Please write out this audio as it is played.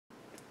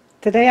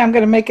Today I'm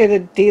going to make it a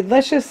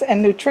delicious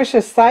and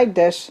nutritious side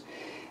dish,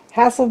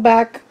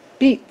 hasselback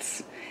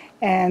beets.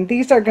 And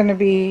these are going to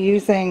be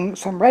using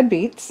some red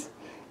beets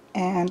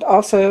and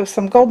also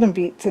some golden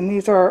beets. And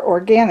these are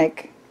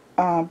organic,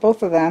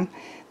 both of them.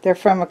 They're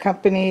from a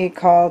company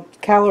called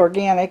Cal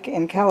Organic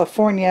in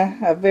California,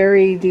 a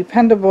very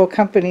dependable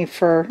company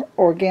for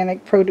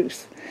organic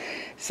produce.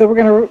 So we're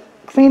going to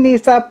clean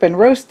these up and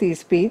roast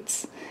these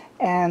beets.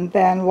 And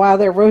then while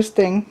they're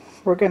roasting,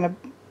 we're going to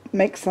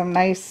make some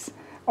nice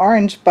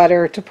orange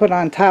butter to put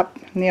on top.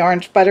 And the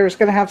orange butter is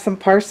going to have some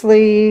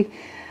parsley,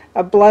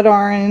 a blood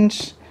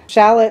orange,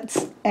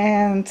 shallots,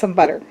 and some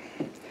butter.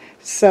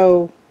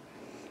 So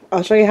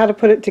I'll show you how to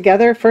put it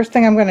together. First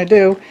thing I'm going to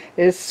do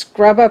is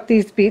scrub up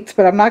these beets,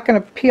 but I'm not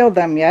going to peel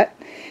them yet.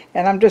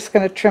 And I'm just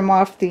going to trim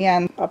off the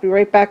end. I'll be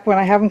right back when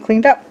I have them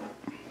cleaned up.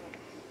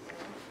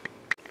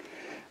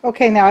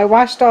 Okay, now I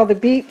washed all the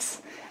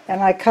beets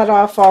and I cut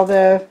off all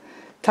the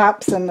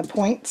tops and the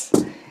points.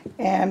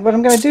 And what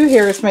I'm going to do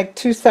here is make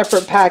two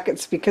separate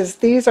packets because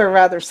these are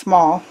rather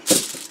small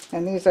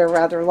and these are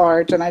rather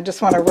large, and I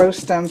just want to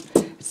roast them.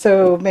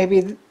 So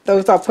maybe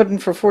those I'll put in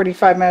for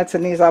 45 minutes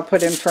and these I'll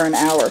put in for an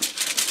hour.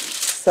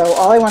 So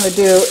all I want to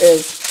do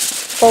is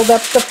fold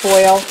up the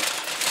foil,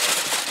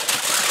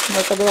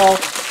 make a little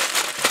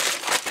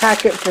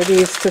packet for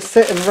these to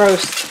sit and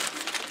roast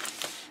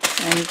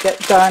and get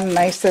done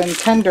nice and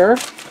tender.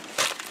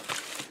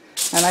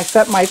 And I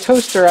set my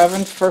toaster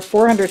oven for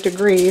 400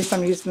 degrees.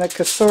 I'm using the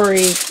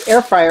Kasori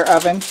air fryer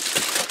oven,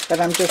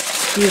 but I'm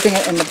just using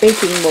it in the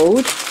baking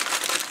mode.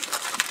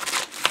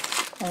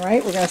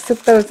 Alright, we're going to sit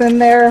those in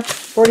there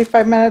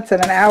 45 minutes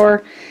and an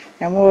hour,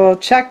 and we'll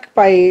check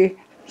by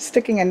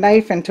sticking a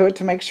knife into it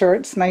to make sure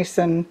it's nice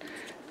and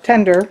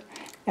tender,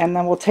 and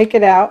then we'll take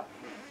it out.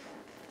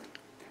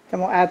 Then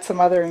we'll add some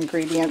other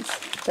ingredients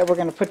that we're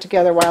going to put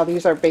together while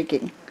these are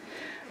baking.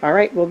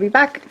 Alright, we'll be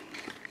back.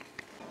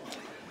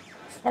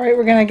 Alright,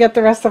 we're going to get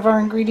the rest of our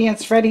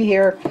ingredients ready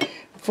here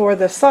for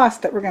the sauce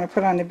that we're going to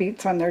put on the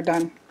beets when they're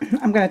done.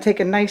 I'm going to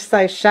take a nice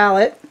sized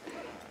shallot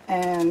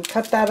and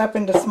cut that up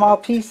into small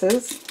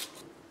pieces.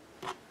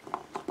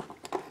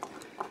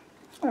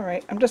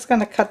 Alright, I'm just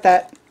going to cut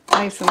that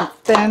nice and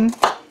thin.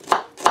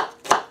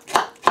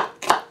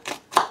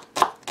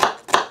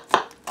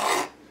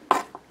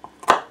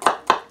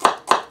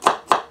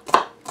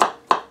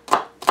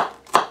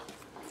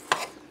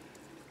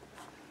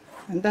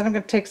 And then I'm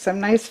going to take some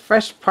nice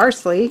fresh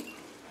parsley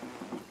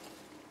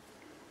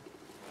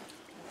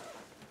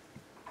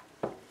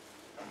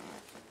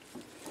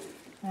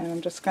and I'm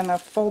just going to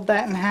fold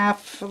that in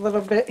half a little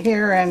bit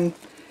here and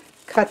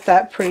cut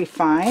that pretty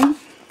fine.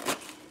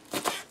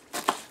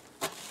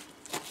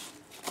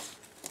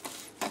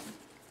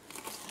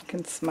 You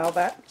can smell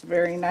that, it's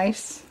very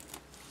nice.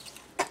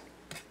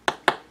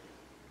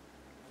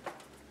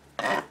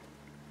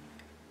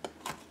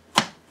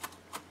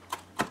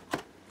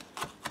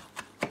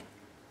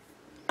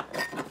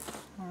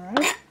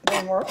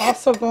 We're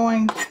also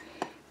going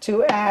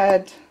to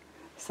add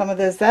some of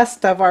the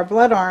zest of our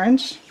blood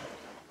orange.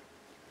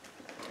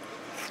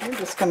 So we're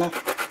just going to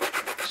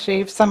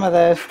shave some of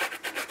the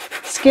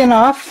skin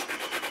off,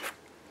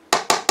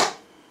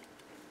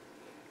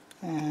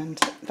 and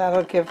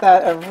that'll give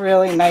that a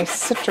really nice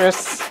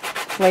citrus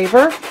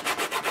flavor.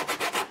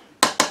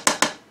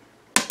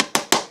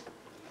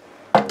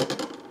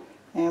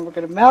 And we're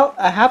going to melt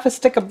a half a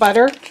stick of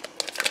butter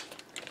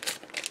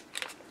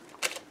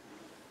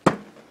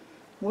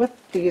with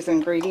these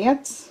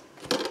ingredients.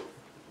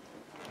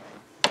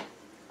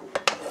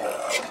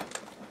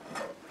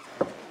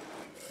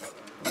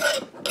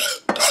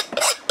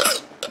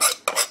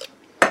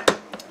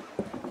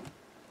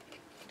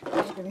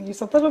 I'm going to use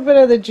a little bit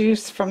of the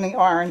juice from the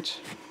orange,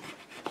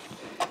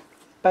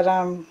 but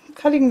I'm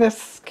cutting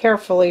this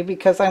carefully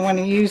because I want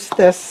to use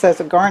this as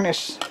a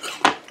garnish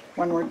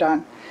when we're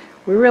done.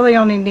 We really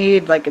only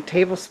need like a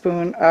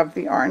tablespoon of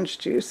the orange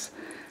juice,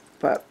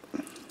 but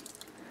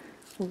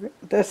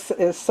this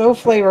is so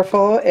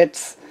flavorful.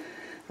 It's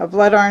a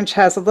blood orange,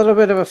 has a little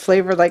bit of a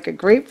flavor like a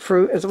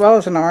grapefruit as well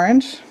as an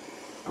orange.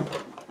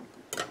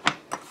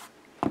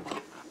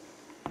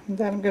 And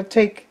then I'm going to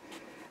take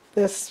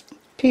this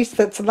piece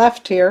that's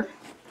left here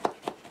and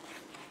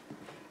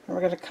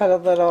we're going to cut a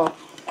little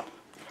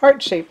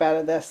heart shape out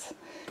of this.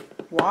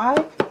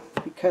 Why?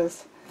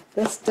 Because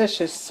this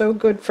dish is so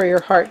good for your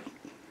heart.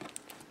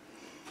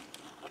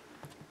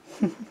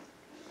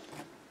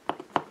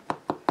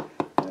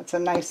 It's a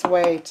nice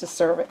way to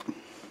serve it.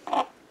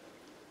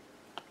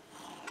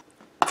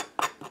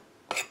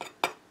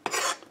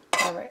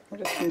 Alright, we're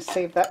just going to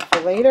save that for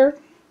later.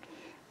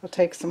 We'll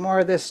take some more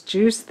of this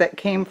juice that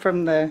came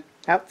from the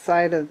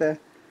outside of the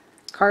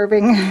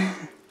carving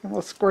and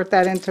we'll squirt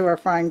that into our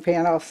frying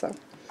pan also.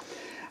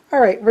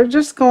 Alright, we're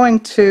just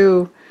going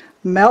to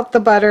melt the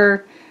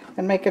butter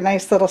and make a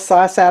nice little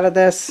sauce out of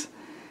this.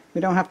 We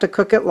don't have to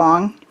cook it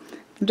long.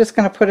 I'm just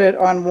going to put it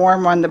on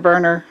warm on the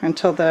burner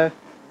until the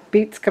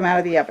beets come out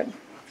of the oven.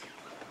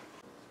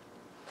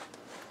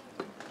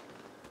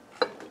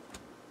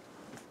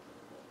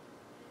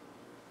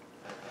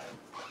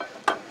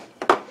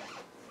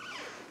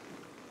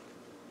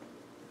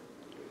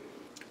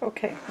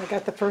 Okay, I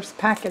got the first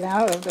packet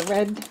out of the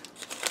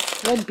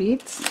red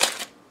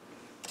beets.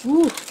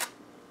 Ooh,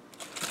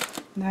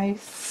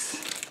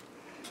 nice.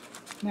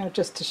 Now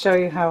just to show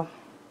you how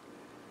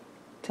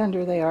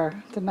tender they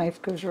are, the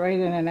knife goes right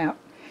in and out.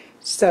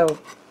 So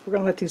we're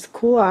going to let these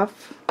cool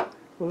off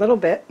a little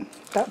bit,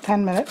 about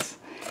 10 minutes,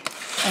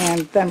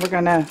 and then we're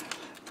going to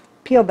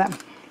peel them.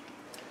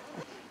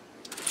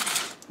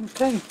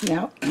 Okay,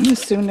 now as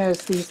soon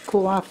as these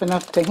cool off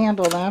enough to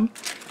handle them,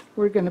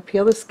 we're going to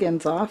peel the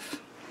skins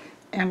off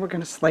and we're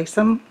going to slice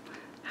them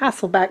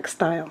hasselback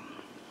style.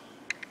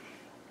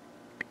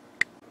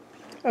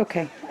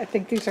 Okay, I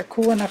think these are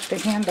cool enough to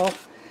handle,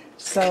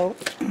 so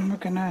we're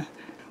going to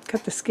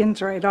cut the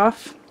skins right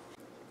off.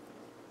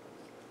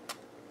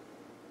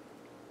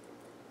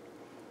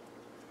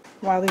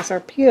 While these are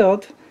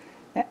peeled,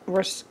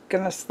 we're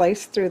going to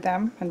slice through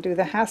them and do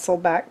the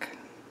hasselback,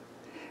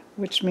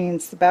 which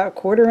means about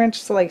 1/4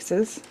 inch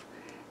slices,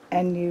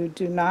 and you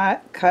do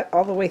not cut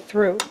all the way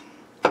through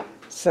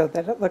so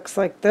that it looks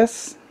like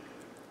this.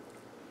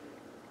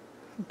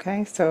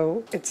 Okay,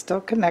 so it's still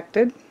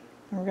connected.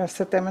 And we're going to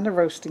set them in a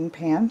roasting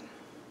pan.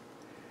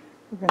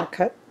 We're going to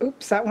cut,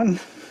 oops, that one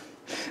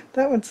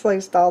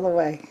sliced all the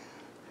way.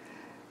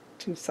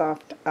 Too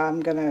soft. I'm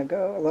going to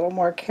go a little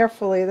more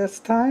carefully this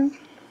time.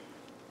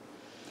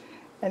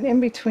 And in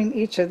between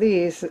each of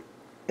these,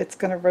 it's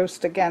going to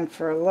roast again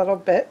for a little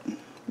bit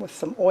with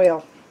some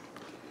oil.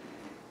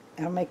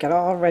 It'll make it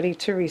all ready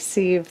to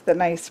receive the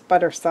nice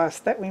butter sauce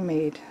that we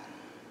made.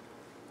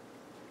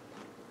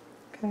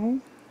 Okay.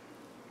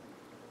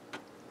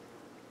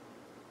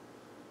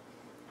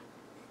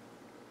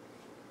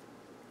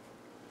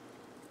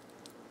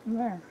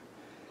 There.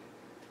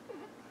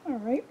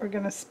 Alright, we're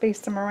going to space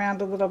them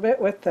around a little bit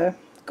with the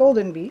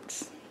golden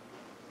beets.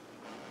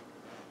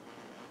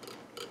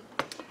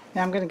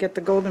 Now I'm going to get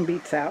the golden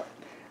beets out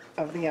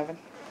of the oven.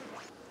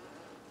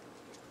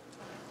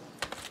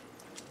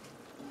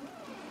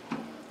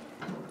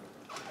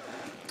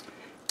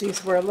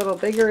 These were a little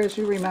bigger, as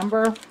you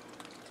remember.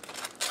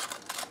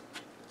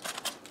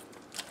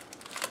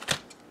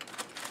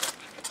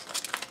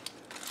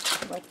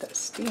 Let the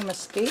steam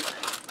escape.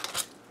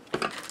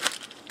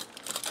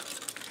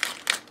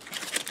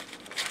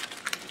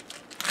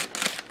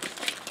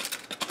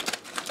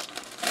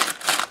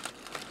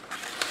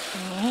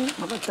 Alright,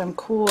 I'll let them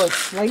cool a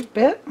slight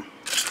bit.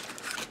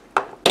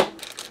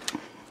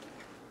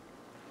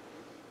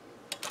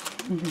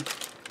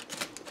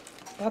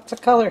 Lots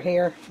of color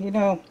here. You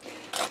know,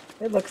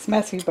 it looks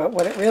messy, but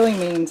what it really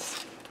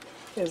means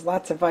is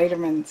lots of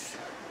vitamins.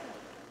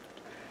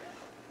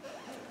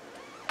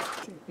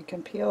 See if we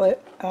can peel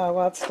it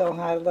while it's still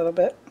hot a little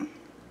bit.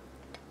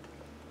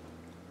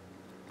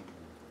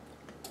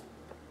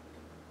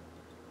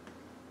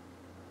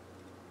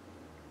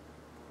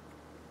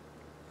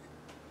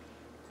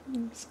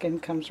 Skin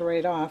comes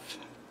right off.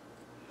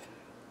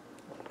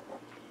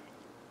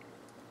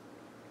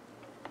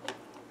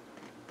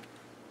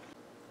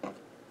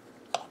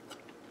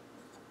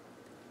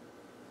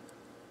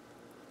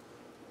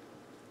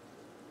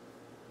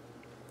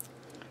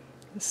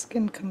 The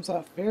skin comes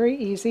off very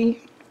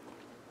easy.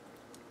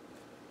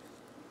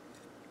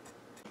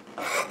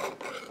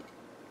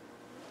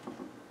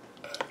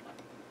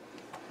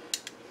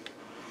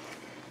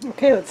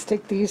 Okay, let's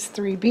take these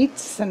 3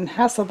 beets and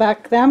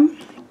hasselback them.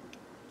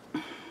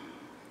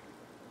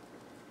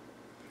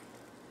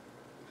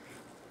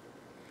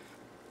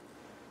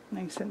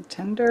 Nice and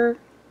tender.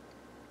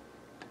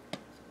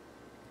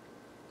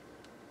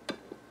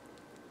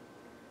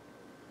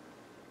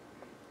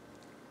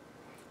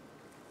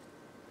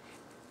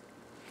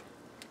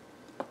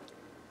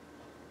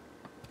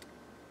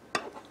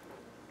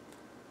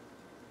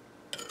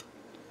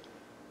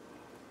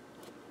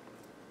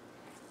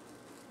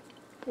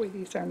 Boy,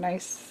 these are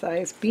nice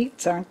sized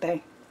beets, aren't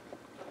they?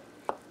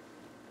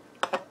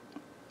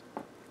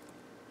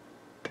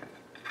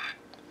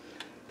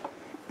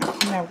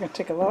 Now we're going to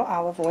take a little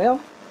olive oil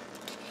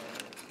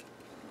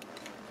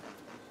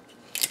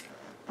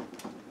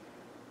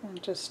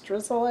and just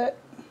drizzle it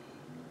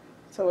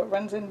so it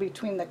runs in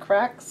between the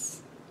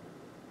cracks.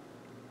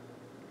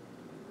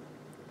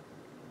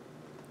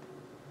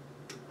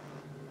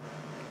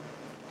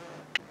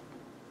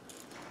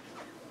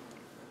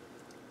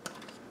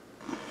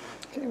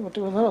 Okay, we'll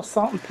do a little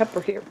salt and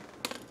pepper here.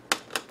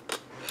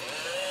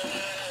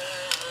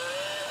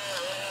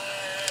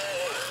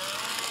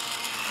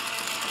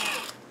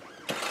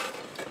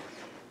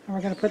 And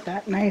we're going to put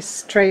that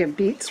nice tray of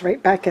beets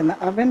right back in the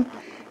oven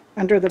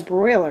under the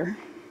broiler.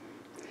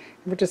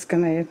 We're just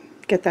going to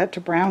get that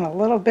to brown a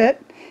little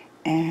bit,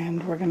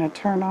 and we're going to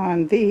turn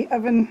on the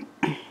oven,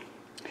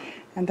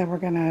 and then we're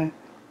going to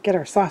get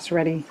our sauce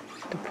ready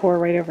to pour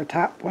right over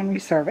top when we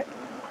serve it.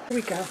 Here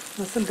we go.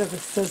 Listen to the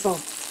sizzle.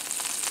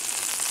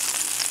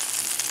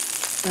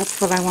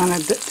 That's what I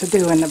wanted to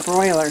do in the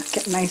broiler.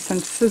 Get nice and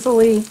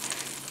sizzly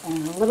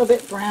and a little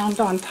bit browned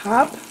on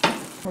top.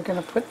 We're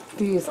going to put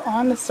these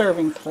on the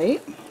serving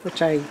plate,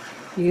 which I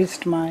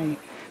used my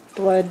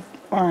blood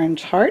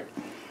orange heart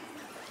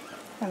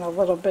and a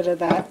little bit of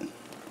that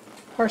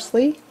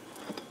parsley.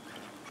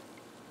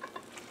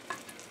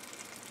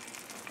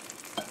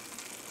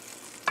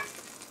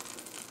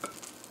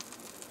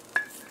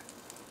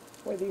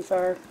 Boy, these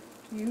are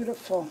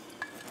beautiful.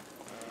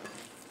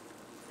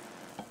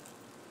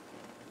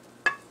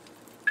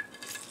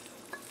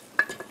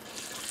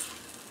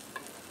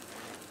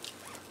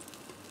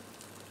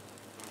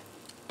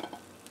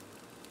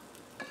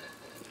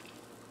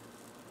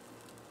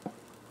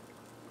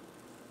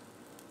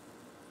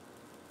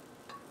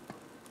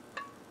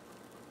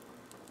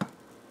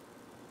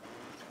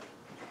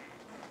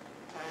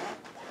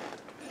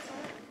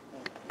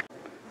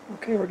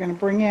 Okay, we're going to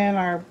bring in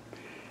our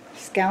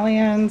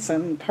scallions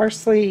and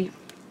parsley,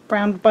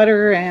 browned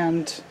butter,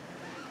 and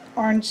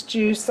orange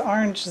juice,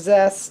 orange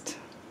zest.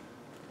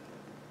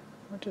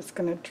 We're just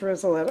going to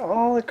drizzle it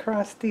all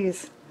across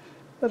these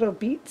little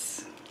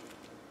beets,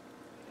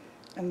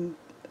 and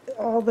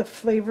all the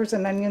flavors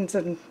and onions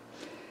and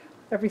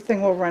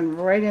everything will run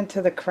right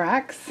into the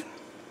cracks.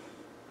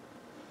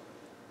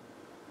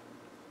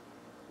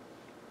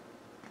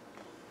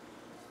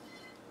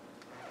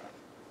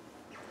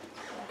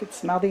 You could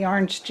smell the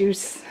orange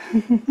juice.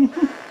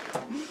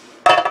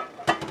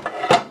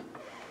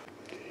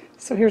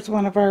 So here's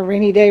one of our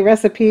rainy day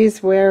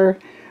recipes where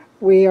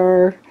we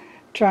are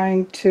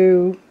trying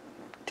to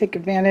take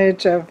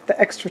advantage of the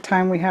extra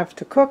time we have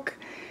to cook.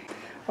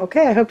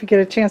 Okay, I hope you get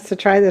a chance to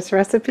try this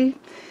recipe.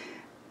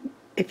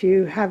 If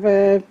you have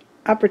an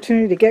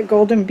opportunity to get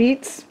golden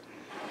beets,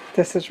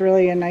 this is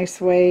really a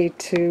nice way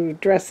to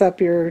dress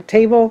up your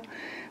table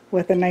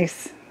with a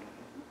nice,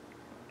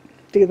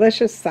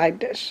 delicious side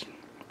dish.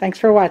 Thanks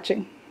for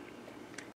watching.